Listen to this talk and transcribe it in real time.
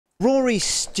Rory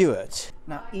Stewart.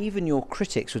 Now, even your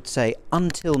critics would say,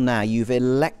 until now, you've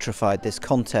electrified this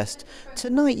contest.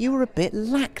 Tonight, you were a bit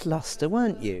lacklustre,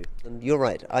 weren't you? And you're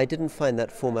right, I didn't find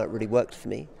that format really worked for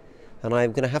me. And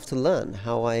I'm going to have to learn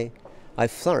how I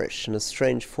flourish in a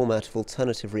strange format of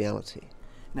alternative reality.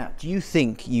 Now, do you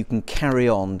think you can carry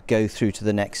on, go through to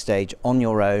the next stage on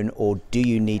your own, or do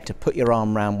you need to put your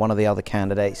arm around one of the other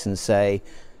candidates and say,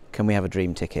 can we have a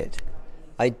dream ticket?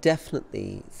 I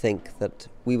definitely think that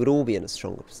we would all be in a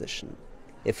stronger position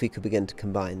if we could begin to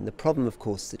combine. The problem, of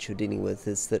course, that you're dealing with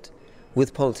is that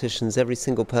with politicians, every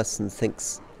single person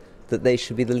thinks that they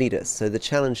should be the leader. So the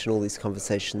challenge in all these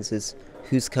conversations is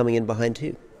who's coming in behind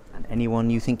who. And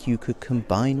anyone you think you could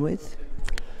combine with?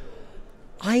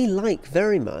 I like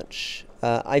very much,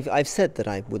 I've said that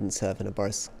I wouldn't serve in a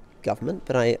Boris government,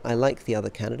 but I like the other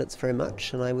candidates very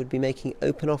much, and I would be making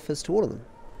open offers to all of them.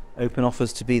 Open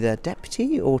offers to be their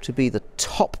deputy or to be the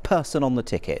top person on the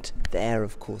ticket? There,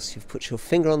 of course, you've put your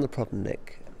finger on the problem,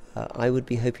 Nick. I would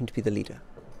be hoping to be the leader.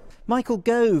 Michael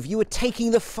Gove, you were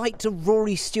taking the fight to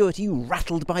Rory Stewart. Are you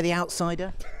rattled by the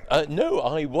outsider? No,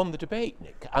 I won the debate,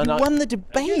 Nick. And you won the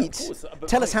debate? Yeah, of course.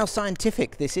 Tell us how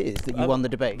scientific this is that you won the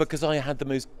debate. Because I had the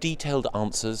most detailed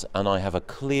answers and I have a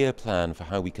clear plan for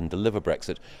how we can deliver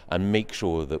Brexit and make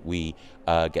sure that we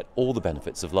get all the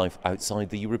benefits of life outside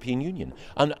the European Union.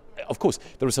 And of course,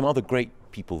 there are some other great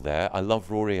people there. I love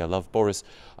Rory, I love Boris,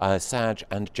 Saj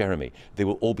and Jeremy. They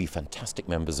will all be fantastic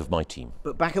members of my team.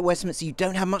 But back at Westminster, you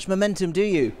don't have much momentum, do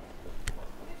you?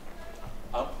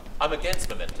 I'm against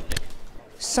momentum, Nick.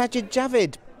 Sajid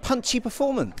Javid, punchy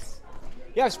performance.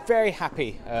 Yeah, I was very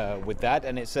happy with that,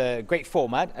 and it's a great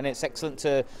format, and it's excellent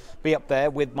to be up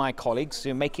there with my colleagues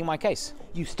making my case.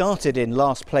 You started in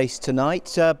last place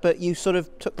tonight, but you sort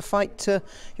of took the fight to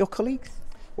your colleagues?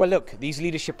 Well, look, these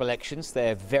leadership elections,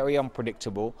 they're very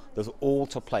unpredictable. There's all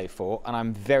to play for, and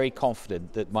I'm very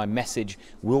confident that my message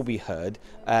will be heard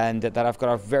and that I've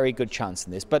got a very good chance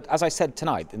in this. But as I said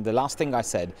tonight, and the last thing I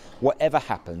said, whatever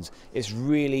happens, it's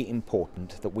really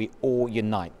important that we all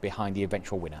unite behind the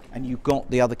eventual winner. And you got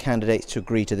the other candidates to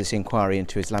agree to this inquiry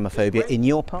into Islamophobia in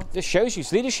your party? This shows you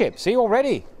leadership. See,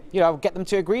 already. You know, get them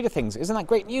to agree to things. Isn't that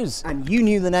great news? And you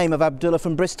knew the name of Abdullah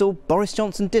from Bristol, Boris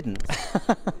Johnson didn't.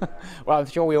 Well, I'm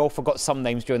sure we all forgot some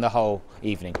names during the whole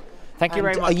evening. Thank you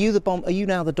very much. Are you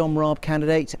now the Dom Raab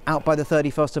candidate, out by the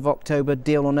 31st of October,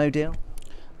 deal or no deal?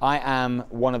 I am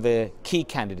one of the key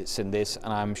candidates in this,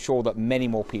 and I'm sure that many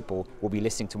more people will be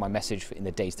listening to my message in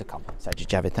the days to come. Sajid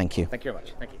Javid, thank you. Thank you very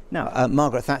much. Thank you. Now,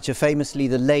 Margaret Thatcher, famously,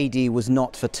 the lady was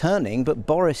not for turning, but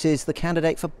Boris is the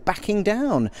candidate for backing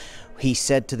down. He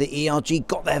said to the ERG,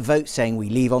 got their vote saying we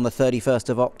leave on the 31st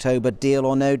of October, deal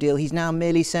or no deal. He's now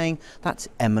merely saying that's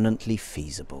eminently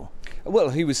feasible.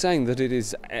 Well, he was saying that it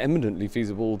is eminently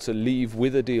feasible to leave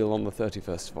with a deal on the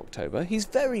 31st of October. He's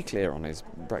very clear on his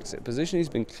Brexit position. He's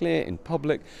been clear in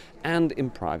public and in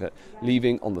private,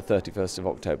 leaving on the 31st of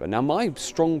October. Now, my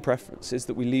strong preference is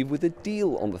that we leave with a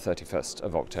deal on the 31st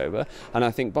of October, and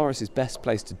I think Boris is best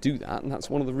placed to do that, and that's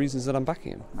one of the reasons that I'm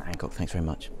backing him. Matt Hancock, thanks very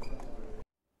much.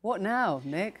 What now,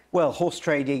 Nick? Well, horse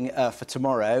trading for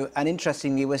tomorrow, and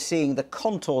interestingly, we're seeing the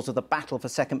contours of the battle for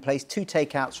second place. Two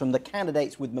takeouts from the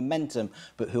candidates with momentum,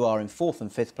 but who are in fourth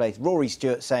and fifth place. Rory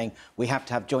Stewart saying we have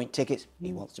to have joint tickets.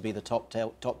 He wants to be the top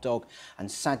dog. And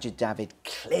Sajid Javid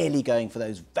clearly going for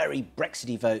those very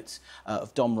Brexity votes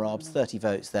of Dom Raab's 30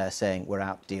 votes there, saying we're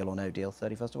out, deal or no deal,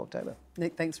 31st of October.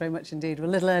 Nick, thanks very much indeed. Well,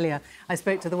 a little earlier, I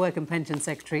spoke to the Work and Pension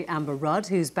Secretary, Amber Rudd,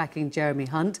 who's backing Jeremy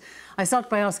Hunt. I started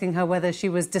by asking her whether she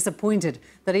was disappointed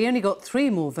that he only got 3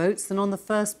 more votes than on the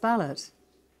first ballot.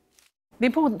 The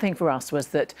important thing for us was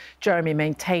that Jeremy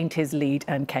maintained his lead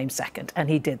and came second, and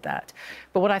he did that.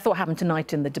 But what I thought happened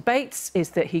tonight in the debates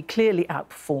is that he clearly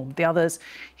outperformed the others.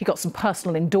 He got some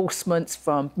personal endorsements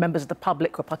from members of the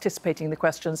public who are participating in the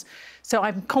questions. So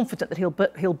I'm confident that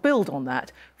he'll build on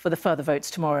that for the further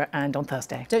votes tomorrow and on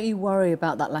Thursday. Don't you worry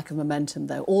about that lack of momentum,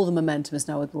 though? All the momentum is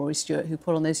now with Rory Stewart, who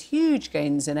put on those huge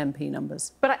gains in MP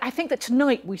numbers. But I think that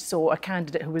tonight we saw a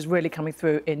candidate who was really coming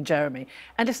through in Jeremy.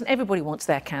 And listen, everybody wants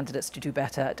their candidates to do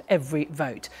better at every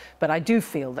vote. But I do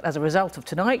feel that as a result of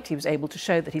tonight, he was able to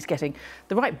show that he's getting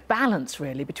the right balance,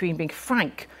 really, between being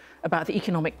frank about the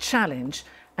economic challenge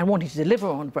and wanting to deliver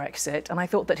on Brexit. And I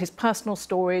thought that his personal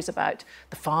stories about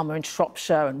the farmer in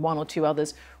Shropshire and one or two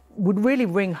others would really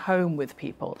ring home with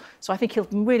people. So I think he'll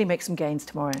really make some gains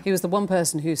tomorrow. He was the one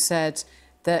person who said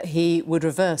that he would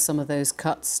reverse some of those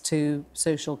cuts to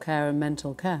social care and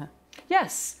mental care.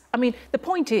 Yes, I mean, the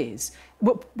point is,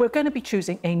 we're going to be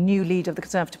choosing a new leader of the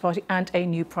Conservative Party and a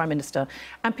new Prime Minister.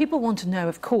 And people want to know,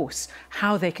 of course,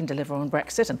 how they can deliver on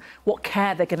Brexit and what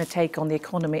care they're going to take on the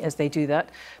economy as they do that.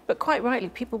 But quite rightly,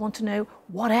 people want to know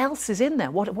what else is in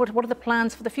there. What are the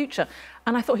plans for the future?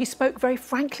 And I thought he spoke very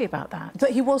frankly about that.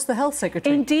 But he was the Health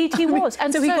Secretary. Indeed, he was.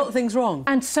 And so he got things wrong.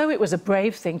 And so it was a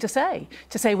brave thing to say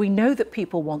we know that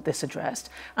people want this addressed.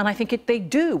 And I think they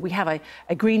do. We have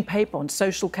a green paper on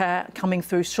social care coming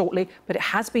through shortly, but it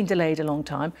has been delayed a long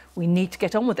time. We need to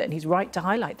get on with it, and he's right to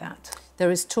highlight that.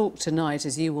 There is talk tonight,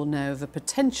 as you will know, of a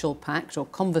potential pact or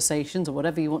conversations or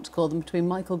whatever you want to call them between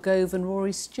Michael Gove and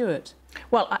Rory Stewart.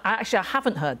 Well, I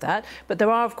haven't heard that, but there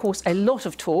are, of course, a lot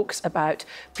of talks about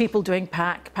people doing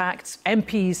pacts,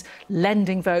 MPs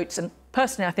lending votes, and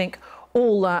personally, I think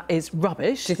all that is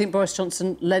rubbish. Do you think Boris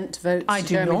Johnson lent votes to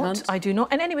Jeremy Hunt? I do not.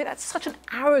 And anyway, that's such an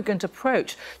arrogant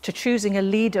approach to choosing a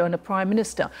leader and a Prime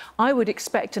Minister. I would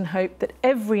expect and hope that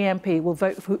every MP will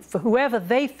vote for whoever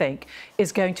they think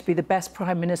is going to be the best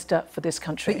Prime Minister for this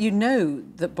country. But you know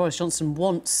that Boris Johnson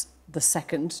wants the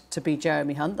second to be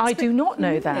Jeremy Hunt. I do not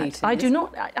know that. I do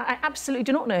not. I absolutely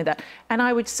do not know that. And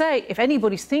I would say, if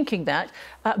anybody's thinking that,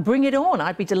 bring it on.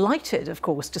 I'd be delighted, of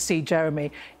course, to see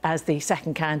Jeremy as the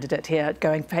second candidate here,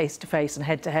 going face to face and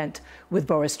head to head with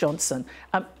Boris Johnson.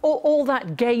 All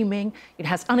that gaming, it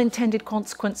has unintended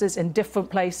consequences in different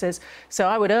places. So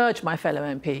I would urge my fellow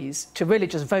MPs to really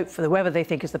just vote for whoever they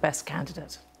think is the best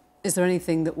candidate. Is there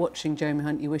anything that, watching Jeremy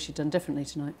Hunt, you wish you'd done differently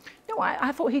tonight? No,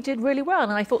 I thought he did really well,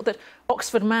 and I thought that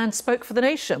Oxford Man spoke for the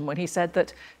nation when he said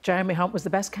that Jeremy Hunt was the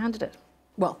best candidate.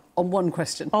 Well, on one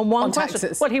question. On one question.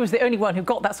 Taxes. Well, he was the only one who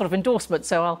got that sort of endorsement,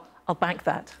 so I'll bank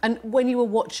that. And when you were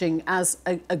watching as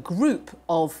a group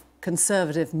of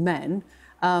Conservative men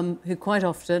who quite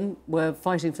often were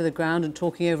fighting for the ground and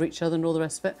talking over each other and all the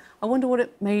rest of it, I wonder what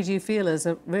it made you feel as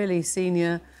a really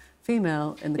senior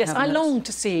female in the cabinet. Yes, I long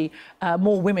to see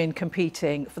more women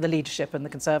competing for the leadership in the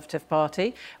Conservative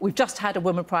Party. We've just had a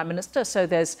woman Prime Minister, so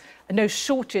there's no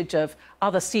shortage of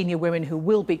other senior women who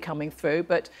will be coming through.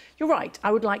 But you're right,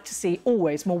 I would like to see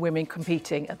always more women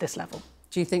competing at this level.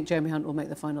 Do you think Jeremy Hunt will make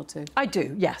the final two? I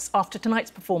do, yes. After tonight's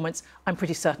performance, I'm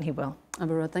pretty certain he will.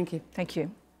 Amber Rudd, thank you. Thank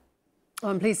you.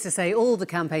 I'm pleased to say all the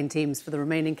campaign teams for the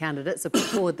remaining candidates have put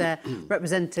forward their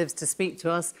representatives to speak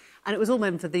to us. And it was all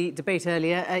men for the debate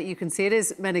earlier. You can see it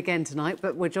is men again tonight,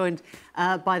 but we're joined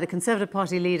by the Conservative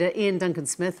Party leader, Iain Duncan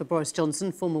Smith, for Boris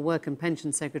Johnson, former Work and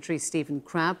Pension Secretary Stephen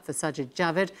Crabb for Sajid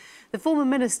Javid, the former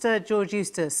Minister George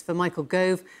Eustice for Michael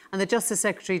Gove, and the Justice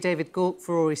Secretary David Gauke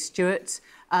for Rory Stewart.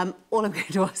 All I'm going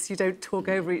to ask you, don't talk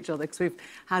over each other, because we've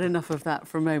had enough of that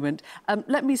for a moment.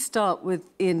 Let me start with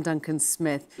Iain Duncan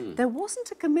Smith. There wasn't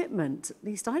a commitment, at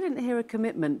least I didn't hear a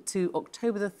commitment, to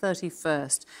October the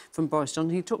 31st from Boris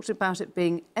Johnson. He talked about it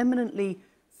being eminently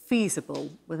feasible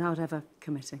without ever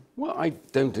committing. Well, I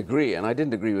don't agree, and I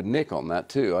didn't agree with Nick on that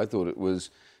too. I thought it was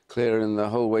clear in the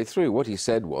whole way through. What he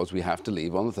said was we have to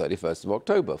leave on the 31st of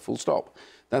October, full stop.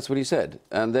 That's what he said.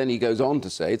 And then he goes on to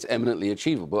say it's eminently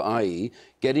achievable, i.e.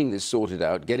 getting this sorted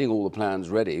out, getting all the plans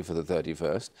ready for the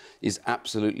 31st is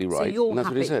absolutely right. So you're and that's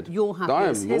happy. What he said. You're happy. I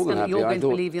am more than happy. You're going to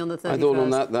be leaving on the 31st. I thought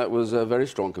on that was a very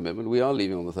strong commitment. We are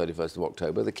leaving on the 31st of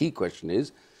October. The key question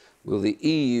is, will the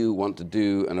EU want to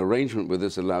do an arrangement with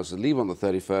us that allows us to leave on the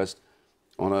 31st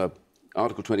on a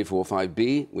Article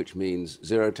 24(5)(b), which means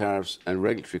zero tariffs and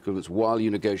regulatory equivalence while you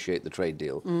negotiate the trade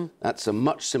deal. That's a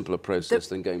much simpler process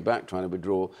than going back, trying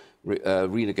to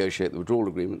renegotiate the withdrawal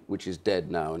agreement, which is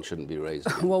dead now and shouldn't be raised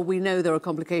again. Well, we know there are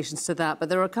complications to that, but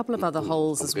there are a couple of other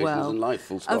holes as well. In life,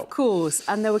 full stop. Of course,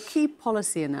 and there were key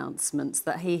policy announcements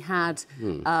that he had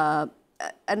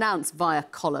announced via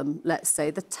column, let's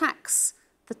say. The tax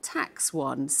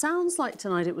one sounds like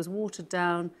tonight it was watered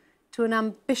down to an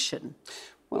ambition.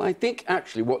 Well, I think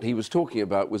actually what he was talking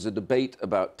about was a debate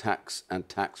about tax and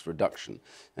tax reduction.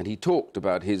 And he talked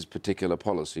about his particular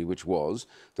policy, which was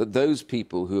that those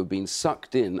people who have been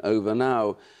sucked in over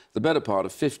now the better part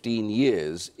of 15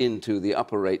 years into the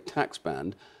upper rate tax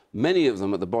band, many of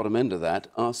them at the bottom end of that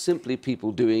are simply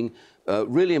people doing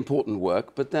really important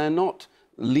work, but they're not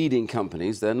leading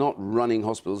companies, they're not running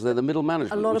hospitals, they're the middle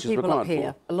management, a lot which of people is required up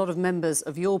here, a lot of members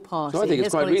of your party. So I think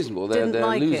it's quite reasonable. They're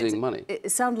losing money.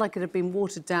 It sounded like it had been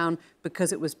watered down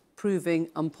because it was proving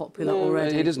unpopular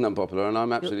already. It isn't unpopular, and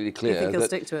I'm absolutely clear. You think he'll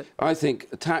stick to it? I think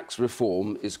tax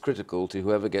reform is critical to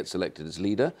whoever gets elected as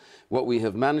leader. What we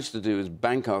have managed to do is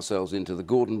bank ourselves into the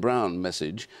Gordon Brown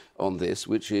message on this,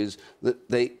 which is that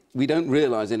we don't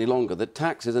realise any longer that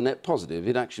tax is a net positive.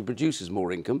 It actually produces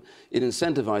more income, it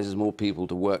incentivises more people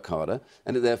to work harder,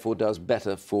 and it therefore does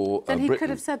better for Then he Britain. could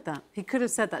have said that. He could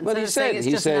have said that. Well, he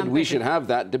said we should have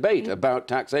that debate Mm-hmm. about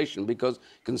taxation because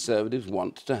Conservatives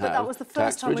want to have But that was the first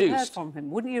tax time we heard reduced. from him.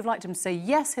 Wouldn't you have liked him to say,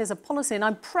 yes, here's a policy and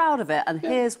I'm proud of it and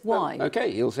here's why?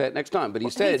 OK, he'll say it next time. But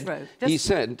he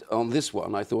said on this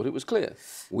one, I thought it was clear,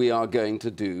 we are going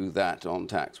to do that on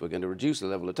tax. We're going to reduce the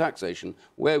level of taxation.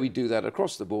 Where we do that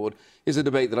across the board is a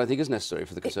debate that I think is necessary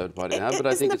for the Conservative Party to have, but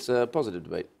I think it's a positive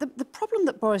debate. The problem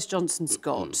that Boris Johnson's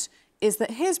got is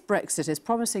that his Brexit is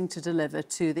promising to deliver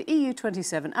to the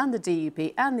EU27 and the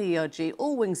DUP and the ERG,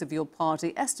 all wings of your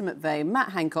party, Estimate Vane,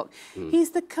 Matt Hancock.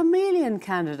 He's the chameleon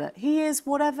candidate. He is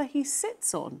whatever he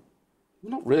sits on.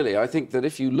 Not really. I think that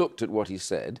if you looked at what he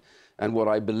said, and what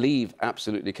I believe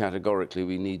absolutely categorically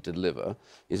we need to deliver,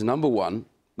 is number one,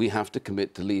 we have to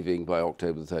commit to leaving by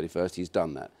October the 31st. He's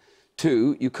done that.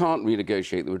 Two, you can't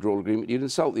renegotiate the withdrawal agreement. You'd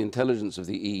insult the intelligence of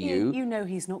the EU. You know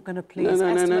he's not going to please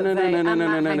Estimate Vane and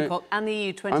Matt Hancock and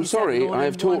the EU27. I'm sorry, all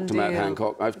I've in talked one to Matt deal.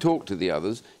 Hancock, I've talked to the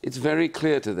others. It's very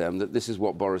clear to them that this is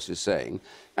what Boris is saying.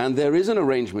 And there is an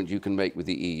arrangement you can make with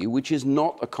the EU, which is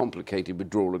not a complicated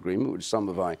withdrawal agreement, which some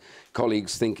of my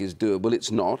colleagues think is doable.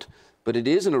 It's not. But it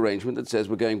is an arrangement that says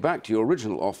we're going back to your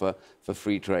original offer for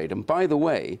free trade. And by the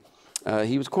way,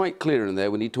 he was quite clear in there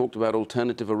when he talked about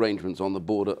alternative arrangements on the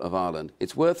border of Ireland.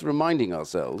 It's worth reminding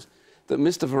ourselves that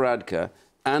Mr Varadkar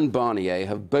and Barnier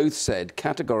have both said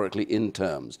categorically in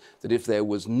terms that if there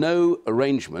was no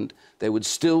arrangement, there would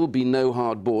still be no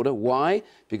hard border. Why?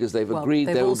 Because they've agreed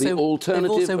there will be alternative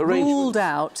arrangements. They've also ruled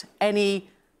out any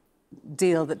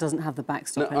deal that doesn't have the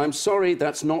backstop. No, I'm sorry,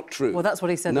 that's not true. Well, that's what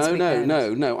he said this weekend.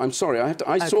 No, I'm sorry.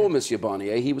 I saw Monsieur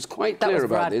Barnier. He was quite clear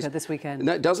about this. That was Varadkar this weekend.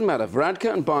 No, it doesn't matter.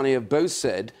 Varadkar and Barnier have both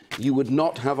said you would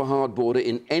not have a hard border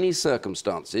in any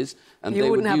circumstances, and they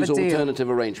would use alternative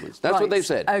arrangements. That's what they've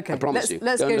said. OK, I promise you.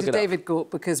 Let's go to David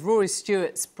Gauke, because Rory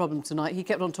Stewart's problem tonight, he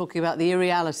kept on talking about the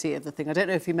irreality of the thing. I don't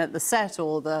know if he meant the set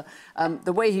or the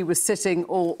way he was sitting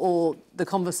or the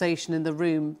conversation in the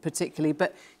room particularly,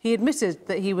 but he admitted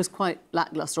that he was quite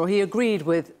lacklustre, or he agreed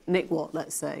with Nick Watt,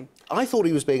 let's say. I thought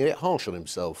he was being a bit harsh on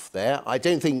himself there. I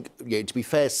don't think, to be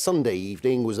fair, Sunday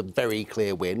evening was a very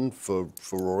clear win for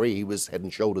Rory. He was head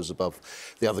and shoulders above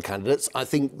the other candidates. I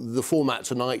think the format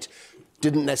tonight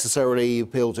didn't necessarily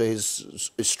appeal to his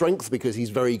strength because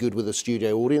he's very good with a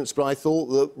studio audience, but I thought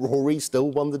that Rory still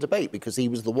won the debate because he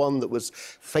was the one that was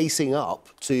facing up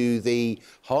to the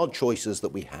hard choices that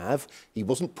we have. He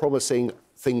wasn't promising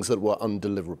things that were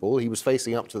undeliverable. He was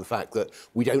facing up to the fact that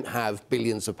we don't have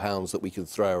billions of pounds that we can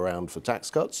throw around for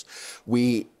tax cuts.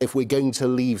 If we're going to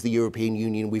leave the European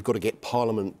Union, we've got to get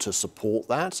Parliament to support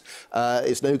that.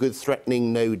 It's no good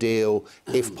threatening no deal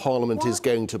if Parliament is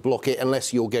going to block it,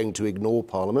 unless you're going to ignore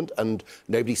Parliament, and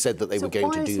nobody said that they were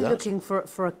going to do that. So why is he looking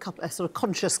for a sort of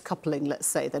conscious coupling, let's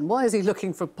say, then? Why is he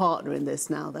looking for a partner in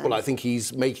this now, then? Well, I think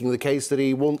he's making the case that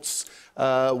he wants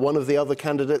one of the other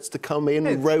candidates to come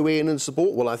in, row in and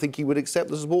support. Well, I think he would accept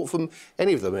the support from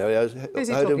any of them. Who's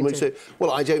he talking to?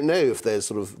 Well, I don't know if there's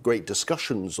sort of great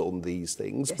discussions on these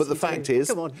things, yes, but the fact is...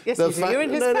 Come on, yes, you do. You're in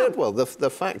his camp. Well, the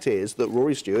fact is that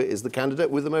Rory Stewart is the candidate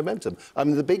with the momentum. I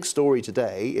mean, the big story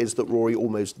today is that Rory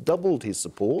almost doubled his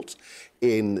support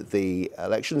in the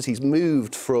elections. He's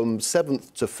moved from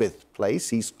 7th to 5th place.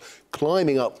 He's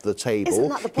climbing up the table. Isn't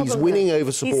that the problem, he's winning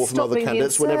over support from other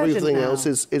candidates when everything else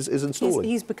is installing.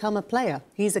 He's become a player.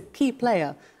 He's a key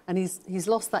player. And he's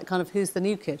lost that kind of who's the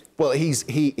new kid. Well, he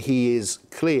is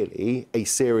clearly a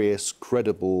serious,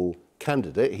 credible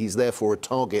candidate. He's therefore a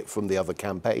target from the other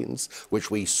campaigns,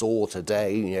 which we saw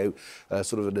today,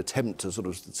 sort of an attempt to sort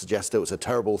of suggest it was a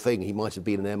terrible thing. He might have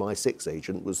been an MI6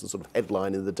 agent, was the sort of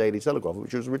headline in the Daily Telegraph,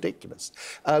 which was ridiculous.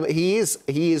 He is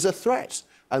a threat.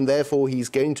 And therefore, he's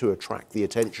going to attract the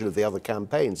attention of the other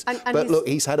campaigns. But look,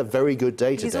 he's had a very good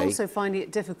day today. He's also finding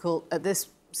it difficult at this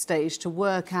stage to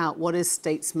work out what is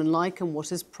statesmanlike and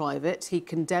what is private. He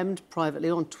condemned privately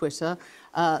on Twitter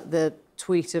the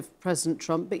tweet of President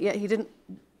Trump, but yet he didn't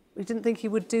think he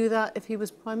would do that if he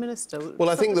was Prime Minister. Well,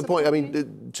 I think the point, I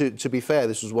mean, to be fair,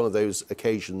 this was one of those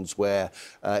occasions where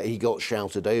he got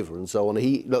shouted over and so on.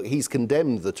 He's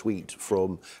condemned the tweet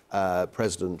from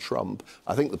President Trump.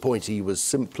 I think the point he was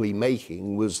simply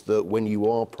making was that when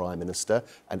you are Prime Minister,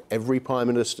 and every Prime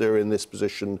Minister in this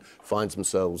position finds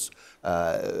themselves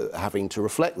having to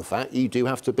reflect the fact you do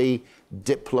have to be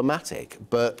diplomatic.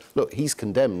 But look, he's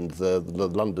condemned the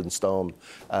London Star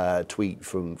tweet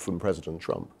from President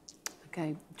Trump.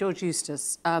 OK. George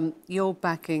Eustice, you're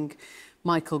backing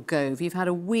Michael Gove. You've had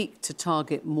a week to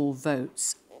target more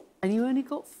votes, and you only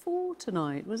got 4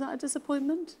 tonight. Was that a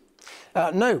disappointment?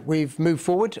 No, we've moved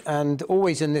forward, and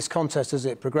always in this contest as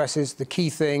it progresses, the key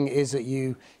thing is that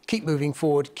you keep moving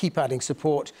forward, keep adding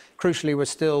support. Crucially, we're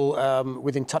still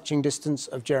within touching distance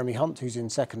of Jeremy Hunt, who's in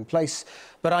second place,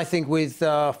 but I think with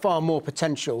far more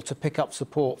potential to pick up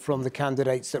support from the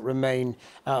candidates that remain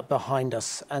behind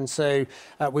us. And so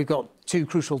we've got 2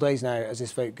 crucial days now as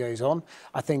this vote goes on.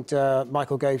 I think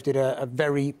Michael Gove did a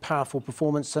very powerful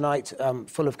performance tonight,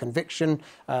 full of conviction,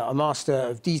 a master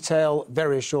of detail,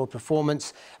 very assured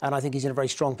performance, and I think he's in a very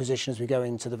strong position as we go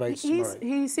into the votes tomorrow.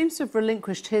 He seems to have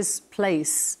relinquished his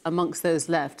place amongst those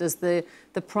left as the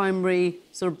primary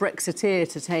sort of Brexiteer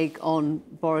to take on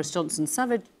Boris Johnson.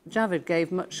 Sajid Javid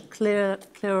gave much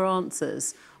clearer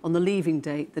answers on the leaving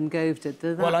date than Gove did.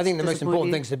 Well, I think the most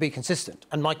important thing is to be consistent.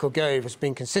 And Michael Gove has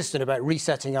been consistent about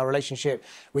resetting our relationship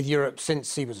with Europe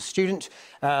since he was a student.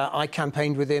 I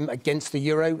campaigned with him against the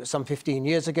euro some 15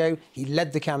 years ago. He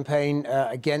led the campaign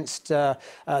against the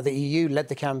EU, led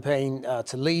the campaign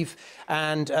to leave,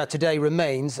 and today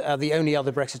remains the only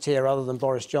other Brexiteer other than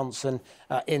Boris Johnson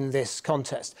in this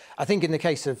contest. I think in the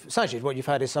case of Sajid, what you've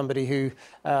had is somebody who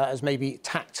has maybe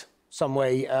tacked some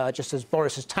way, just as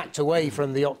Boris has tacked away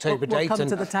from the October date come and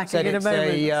to the tacking said in a it's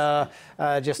moment.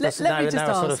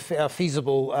 now a sort of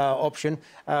feasible option.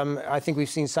 I think we've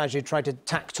seen Sajid try to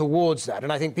tack towards that,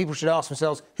 and I think people should ask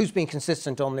themselves who's been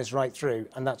consistent on this right through,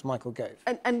 and that's Michael Gove.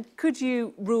 And could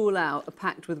you rule out a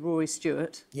pact with Rory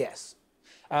Stewart? Yes.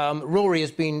 Rory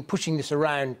has been pushing this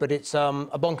around, but it's a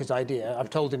bonkers idea. I've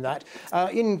told him that.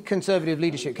 In Conservative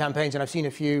leadership campaigns, and I've seen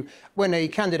a few, when a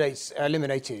candidate's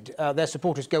eliminated, their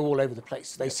supporters go all over the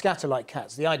place. They scatter like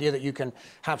cats. The idea that you can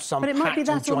have some But it might be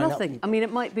that or nothing. Up. I mean,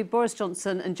 it might be Boris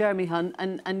Johnson and Jeremy Hunt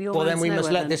and your Well, then we must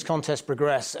let this contest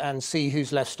progress and see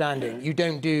who's left standing. You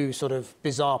don't do sort of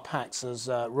bizarre pacts, as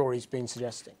Rory's been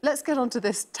suggesting. Let's get on to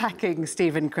this tacking,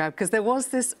 Stephen Crabb, because there was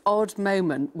this odd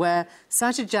moment where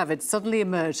Sajid Javid suddenly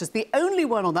emerged as the only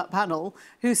one on that panel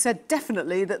who said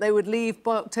definitely that they would leave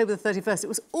by October the 31st. It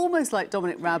was almost like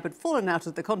Dominic Raab had fallen out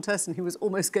of the contest and he was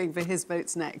almost going for his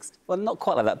votes next. Well, not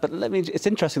quite like that, but it's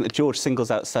interesting that George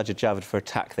singles out Sajid Javid for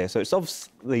attack there. So it's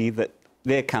obviously that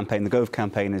their campaign, the Gove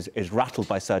campaign, is rattled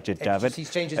by Sajid Javid.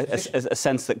 He's changed his position. A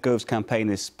sense that Gove's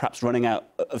campaign is perhaps running out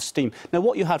of steam. Now,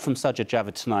 what you had from Sajid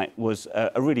Javid tonight was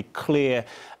a really clear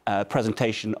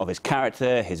presentation of his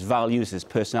character, his values, his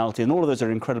personality, and all of those are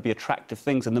incredibly attractive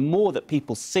things. And the more that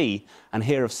people see and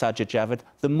hear of Sajid Javid,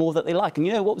 the more that they like. And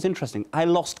you know what was interesting? I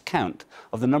lost count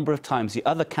of the number of times the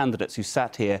other candidates who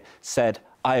sat here said,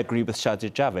 I agree with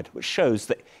Sajid Javid, which shows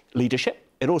that leadership.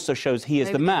 It also shows he is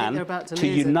the man to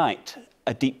unite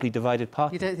a deeply divided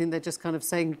party. You don't think they're just kind of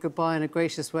saying goodbye in a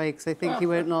gracious way because they think he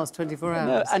won't last 24 hours?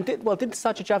 No, and did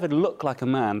Sajid Javid look like a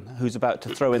man who's about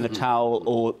to throw in the towel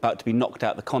or about to be knocked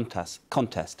out the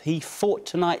contest? He fought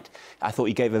tonight. I thought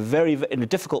he gave in a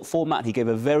difficult format, he gave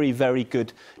a very, very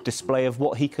good display of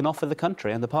what he can offer the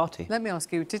country and the party. Let me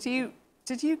ask you, did you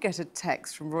get a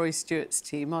text from Rory Stewart's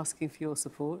team asking for your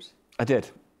support? I did.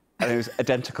 And it was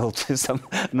identical to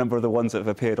a number of the ones that have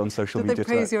appeared on social media. Did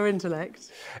they praise your intellect?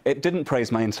 It didn't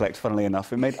praise my intellect, funnily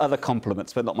enough. It made other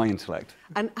compliments, but not my intellect.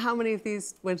 And how many of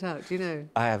these went out, do you know?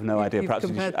 I have no idea. Perhaps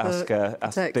you should ask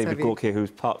David Gauke here,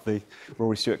 who's part of the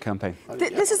Rory Stewart campaign.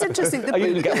 This is interesting. You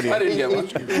didn't get one. I didn't get one.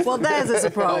 Well, there's a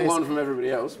surprise. Got one from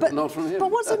everybody else, but not from him. But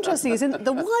what's interesting is in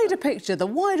the wider picture, the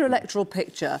wider electoral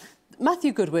picture,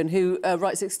 Matthew Goodwin, who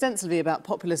writes extensively about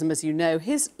populism, as you know,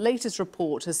 his latest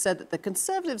report has said that the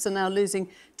Conservatives are now losing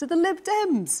to the Lib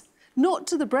Dems, not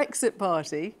to the Brexit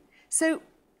Party. So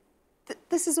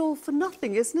this is all for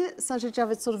nothing, isn't it? Sajid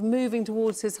Javid sort of moving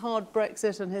towards his hard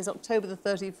Brexit and his October the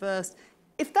 31st.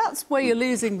 If that's where you're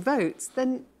losing votes,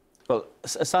 then... Well,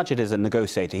 Sajid is a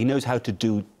negotiator. He knows how to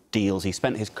do deals. He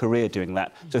spent his career doing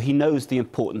that. So he knows the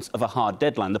importance of a hard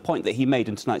deadline. The point that he made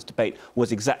in tonight's debate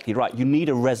was exactly right. You need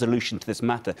a resolution to this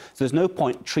matter. So there's no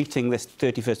point treating this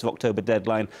 31st of October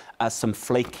deadline as some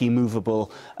flaky,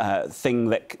 movable thing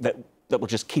that will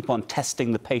just keep on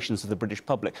testing the patience of the British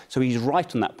public. So he's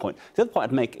right on that point. The other point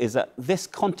I'd make is that this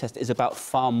contest is about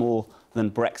far more than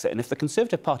Brexit. And if the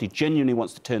Conservative Party genuinely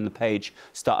wants to turn the page,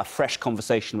 start a fresh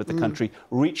conversation with the country,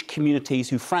 reach communities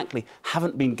who, frankly,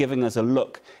 haven't been giving us a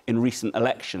look in recent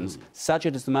elections,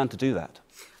 Sajid is the man to do that.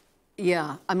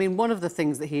 Yeah, I mean, one of the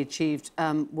things that he achieved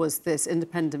was this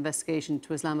independent investigation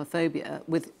to Islamophobia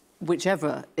with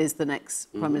whichever is the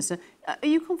next Prime Minister. Are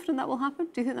you confident that will happen?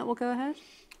 Do you think that will go ahead?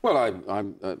 Well,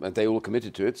 they all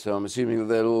committed to it, so I'm assuming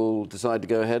that they'll all decide to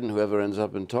go ahead, and whoever ends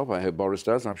up in top, I hope Boris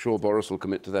does. I'm sure Boris will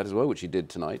commit to that as well, which he did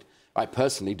tonight. I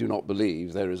personally do not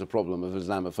believe there is a problem of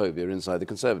Islamophobia inside the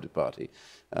Conservative Party.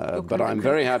 But I'm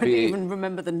very happy. I couldn't even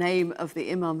remember the name of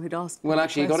the imam who'd asked. Well,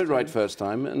 actually, he got it right first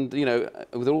time. And, you know,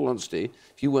 with all honesty,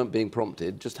 if you weren't being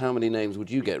prompted, just how many names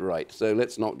would you get right? So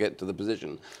let's not get to the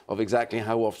position of exactly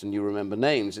how often you remember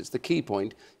names. It's the key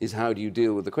point is how do you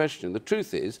deal with the question. The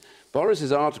truth is,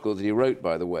 Boris's article that he wrote,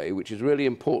 by the way, which is really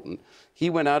important, he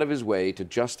went out of his way to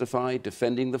justify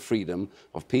defending the freedom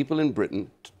of people in Britain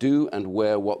to do and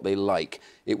wear what they like.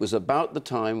 It was about the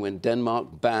time when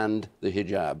Denmark banned the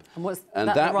hijab. And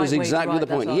that was exactly the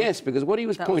point. Yes, because what he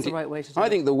was pointing... I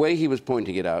think the way he was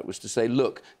pointing it out was to say,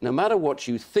 look, no matter what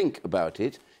you think about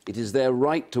it, it is their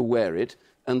right to wear it,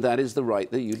 and that is the right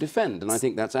that you defend. And I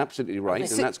think that's absolutely right,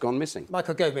 and that's gone missing.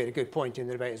 Michael Gove made a good point in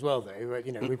the debate as well, though.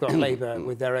 You know, we've got Labour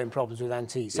with their own problems with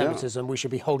anti-Semitism. We should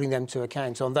be holding them to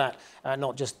account on that,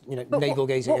 not just, you know,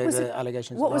 navel-gazing over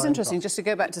allegations. What was interesting, just to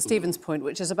go back to Stephen's point,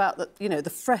 which is about the, you know,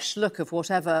 the fresh look of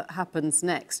whatever happens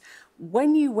next.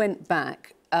 When you went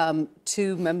back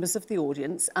to members of the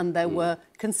audience, and there were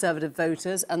Conservative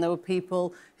voters, and there were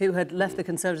people who had left the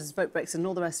Conservatives to vote Brexit and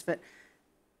all the rest of it,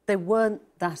 they weren't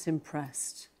that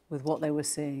impressed with what they were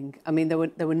seeing. I mean, there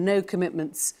were no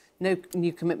commitments, no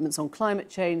new commitments on climate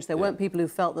change. There weren't people who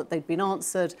felt that they'd been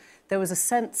answered. There was a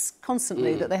sense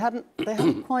constantly that they hadn't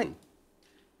quite.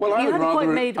 Well, I would rather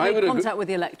made contact with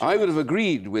the electorate. I would have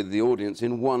agreed with the audience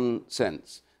in one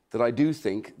sense, that I do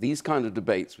think these kind of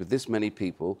debates with this many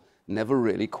people never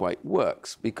really quite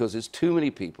works, because there's too many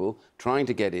people trying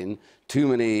to get in, too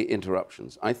many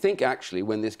interruptions. I think actually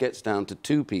when this gets down to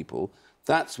two people,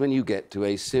 that's when you get to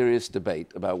a serious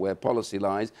debate about where policy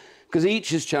lies, because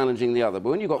each is challenging the other.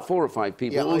 But when you've got 4 or 5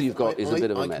 people, all you've got is a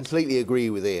bit of a mess. I completely agree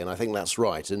with Iain. I think that's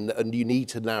right. And you need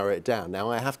to narrow it down.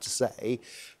 Now, I have to say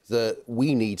that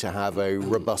we need to have a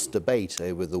robust debate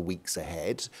over the weeks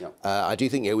ahead. Yep. I do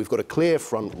think we've got a clear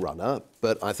front runner,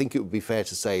 but I think it would be fair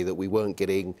to say that we weren't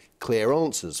getting clear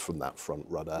answers from that front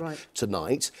runner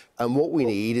tonight. And what we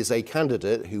need is a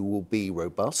candidate who will be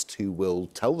robust, who will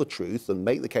tell the truth and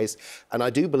make the case. And I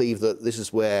do believe that this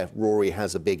is where Rory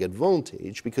has a big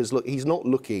advantage, because, look, he's not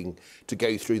looking to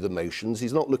go through the motions.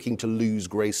 He's not looking to lose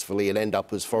gracefully and end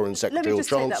up as Foreign Secretary or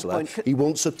Chancellor. He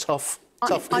wants a tough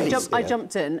I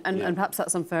jumped in, and perhaps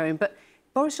that's unfair, but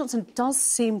Boris Johnson does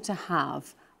seem to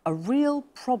have a real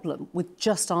problem with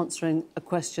just answering a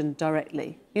question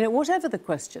directly. You know, whatever the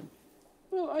question.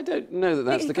 Well, I don't know that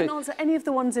that's the case. He can answer any of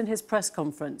the ones in his press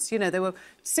conference. You know, there were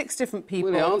 6 different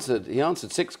people. Well, he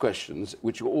answered 6 questions,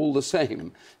 which were all the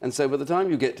same. And so by the time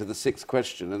you get to the 6th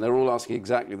question, and they're all asking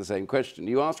exactly the same question,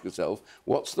 you ask yourself,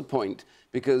 what's the point?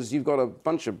 Because you've got a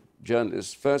bunch of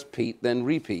journalists, first Pete, then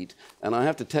repeat. And I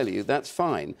have to tell you, that's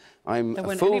fine. I'm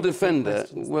a full defender.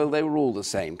 Well, they were all the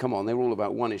same. Come on, they were all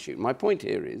about one issue. My point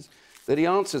here is that he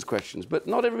answers questions, but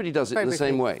not everybody does it in the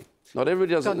same way. Not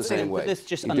everybody does it in the same way. But this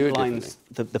just underlines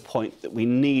the point that we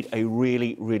need a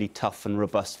really, really tough and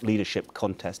robust leadership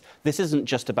contest. This isn't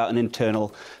just about an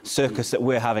internal circus that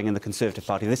we're having in the Conservative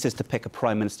Party. This is to pick a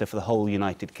Prime Minister for the whole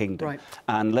United Kingdom. Right.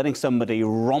 And letting somebody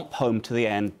romp home to the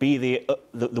end, be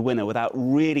the winner, without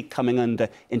really coming under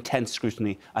intense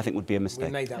scrutiny, I think would be a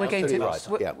mistake.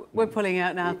 We're pulling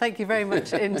out now. Thank you very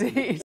much indeed.